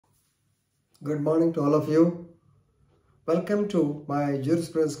Good morning to all of you. Welcome to my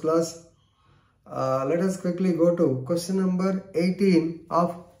jurisprudence class. Let us quickly go to question number 18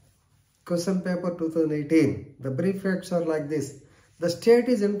 of question paper 2018. The brief facts are like this. The state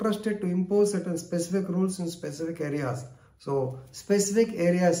is interested to impose certain specific rules in specific areas. So, Specific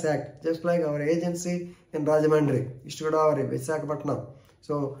Areas Act, just like our agency in Rajamandri, Ishtudavari, Visakhapatnam.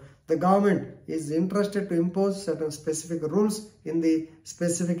 So, the government is interested to impose certain specific rules in the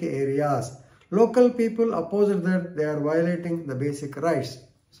specific areas. Local people opposed that they are violating the basic rights.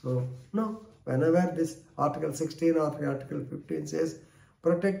 So, no, whenever this Article 16 or Article 15 says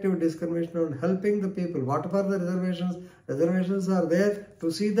protective discrimination on helping the people, whatever the reservations, reservations are there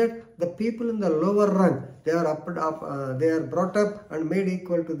to see that the people in the lower rung, they are brought up and made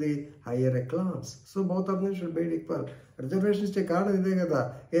equal to the higher echelons. So both of them should be made equal. Reservations take కారణం ఇదే కదా.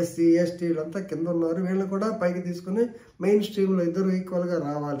 SC ఎస్టీలు అంతా కింద ఉన్నారు, వీళ్ళు కూడా పైకి తీసుకుని మెయిన్ స్ట్రీమ్ లో ఇద్దరు ఈక్వల్ గా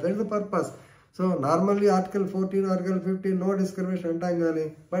రావాలి. That is the purpose. So normally Article 14, Article 15, no discrimination అంటాం కానీ,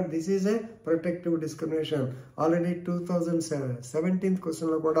 but this is a protective discrimination. Already 2017 question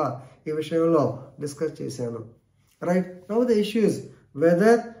లో కూడా ఈ విషయంలో డిస్కస్ చేశాను. Right? Now the issue is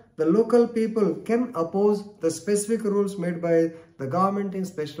whether the local people can oppose the specific rules made by the government in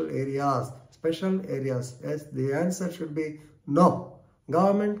special areas. Special areas. Yes, the answer should be no.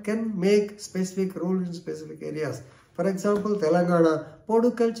 Government can make specific rules in specific areas. For example, Telangana,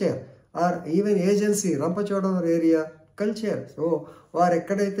 Podu culture. Or even agency, Rampachodam area, culture. So, వారు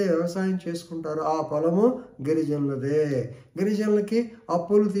ఎక్కడైతే వ్యవసాయం చేసుకుంటారో ఆ పొలము గిరిజనులదే. గిరిజనులకి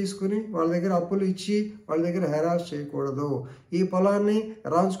అప్పులు తీసుకుని వాళ్ళ దగ్గర అప్పులు ఇచ్చి వాళ్ళ దగ్గర హెరాస్ చేయకూడదు. ఈ పొలాన్ని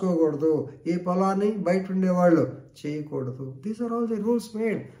రాంచుకోకూడదు. ఈ పొలాన్ని బయట ఉండేవాళ్ళు చేయకూడదు. These are all the rules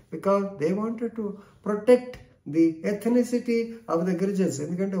made because they wanted to protect the ethnicity of the Girijans.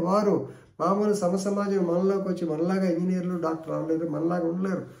 ఎందుకంటే వారు మామూలు సమాజం మనలోకి వచ్చి మనలాగా ఇంజనీర్లు డాక్టర్ అనలేరు, మనలాగా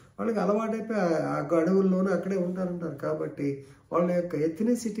ఉండలేరు. వాళ్ళకి అలవాటైపోయి అడవుల్లోనూ అక్కడే ఉంటారంటారు. కాబట్టి వాళ్ళ యొక్క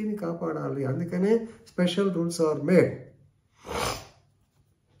ఎథనిసిటీని కాపాడాలి. అందుకనే special rules are made.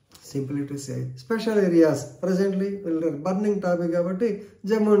 Simply to say special areas presently burning topic కాబట్టి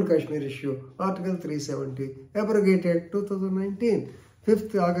Jammu and Kashmir issue article 370 అబ్రోగేటెడ్ 2019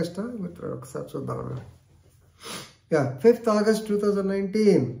 5th August ఒకసారి చూద్దాం. 5th August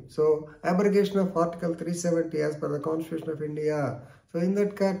 2019. So, abrogation of Article 370 as per the Constitution of India. So, in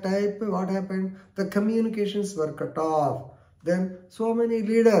that type, what happened? The communications were cut off. Then, so many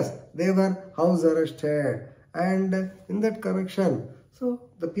leaders, they were house arrested. And in that connection, so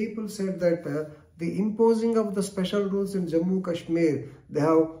the people said that the imposing of the special rules in Jammu Kashmir, they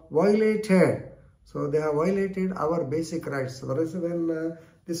have violated. So, they have violated our basic rights. So, when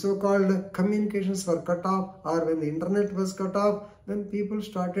the so-called communications were cut off or when the internet was cut off, then people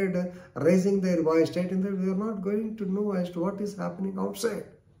started raising their voice, stating that they are not going to know as to what is happening outside.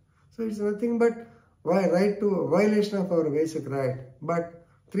 So it's nothing but right to violation of our basic right. But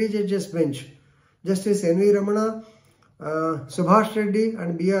 3 judges bench, Justice N.V. Ramana, Subhash Reddy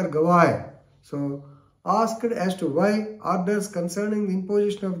and B.R. Gawai, so asked as to why orders concerning the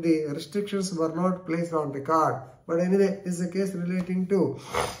imposition of the restrictions were not placed on record. But anyway, this is a case relating to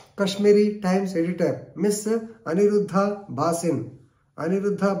Kashmiri Times editor, Miss Aniruddha Basin.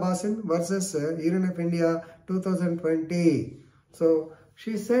 Aniruddha Basin versus Union of India 2020. So,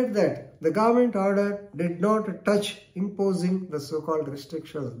 she said that the government order did not touch imposing the so-called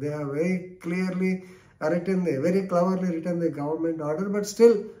restrictions. They have very clearly written, very cleverly written the government order, but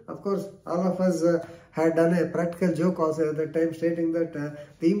still, of course, all of us had done a practical joke also at that time, stating that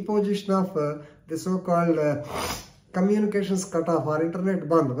the imposition of the so-called communications cutoff or internet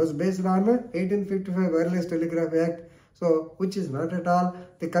ban was based on 1855 Wireless Telegraph Act. So, which is not at all,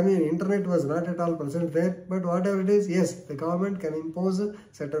 the internet was not at all present there, but whatever it is, yes, the government can impose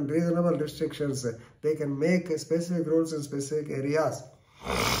certain reasonable restrictions. They can make specific rules in specific areas.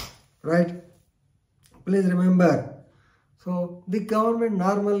 Right? Please remember. So, the government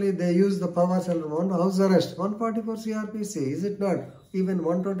normally they use the powers under house arrest, 144 CRPC, is it not? Even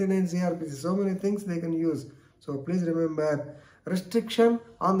 129 CRPC, so many things they can use. So, please remember, restriction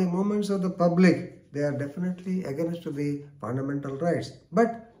on the movements of the public, they are definitely against the fundamental rights.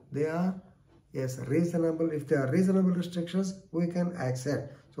 But they are, yes, reasonable. If they are reasonable restrictions, we can accept.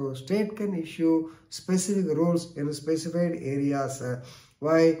 So, state can issue specific rules in specified areas.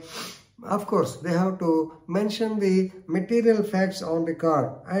 Why? Of course, they have to mention the material facts on record,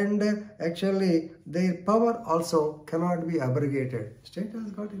 and actually their power also cannot be abrogated. State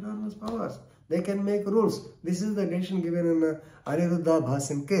has got enormous powers. They can make rules. This is the decision given in Aniruddha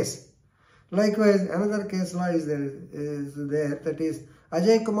Bhasin case. Likewise, another case law is there that is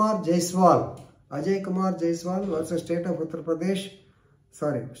Ajay Kumar Jaiswal. Ajay Kumar Jaiswal versus State of Uttar Pradesh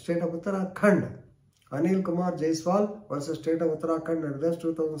State of Uttarakhand. Anil Kumar Jaiswal versus State of Uttarakhand, and that's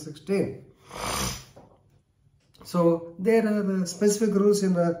 2016. So there are the specific rules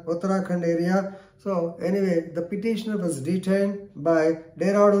in the Uttarakhand area. So anyway, the petitioner was detained by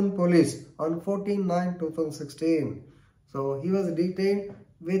Dehradun police on 14/9/2016. So he was detained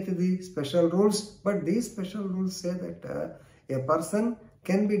with the special rules, but these special rules say that a person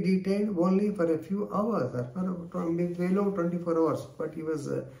can be detained only for a few hours or for below 24 hours. But he was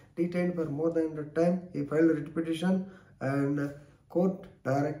detained for more than that time. He filed a writ petition, and court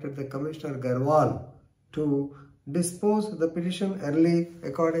directed the Commissioner Garwal to dispose the petition early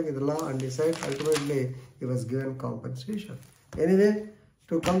according to the law and decide. Ultimately, he was given compensation. Anyway,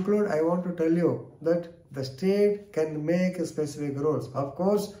 to conclude, I want to tell you that the state can make specific rules. Of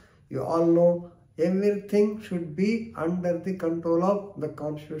course, you all know everything should be under the control of the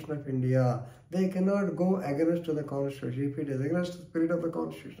Constitution of India. They cannot go against the Constitution. If it is against the spirit of the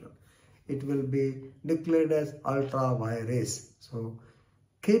Constitution, it will be declared as ultra vires. So,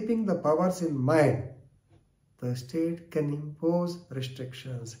 keeping the powers in mind, the state can impose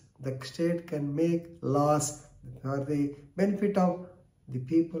restrictions. The state can make laws for the benefit of the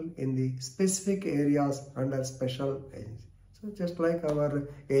people in the specific areas under special agency. So just like our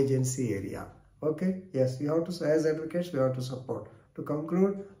agency area. Okay, yes, we have to, as advocates, we have to support. To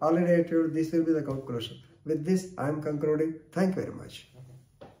conclude, already I told you this will be the conclusion. With this, I am concluding. Thank you very much.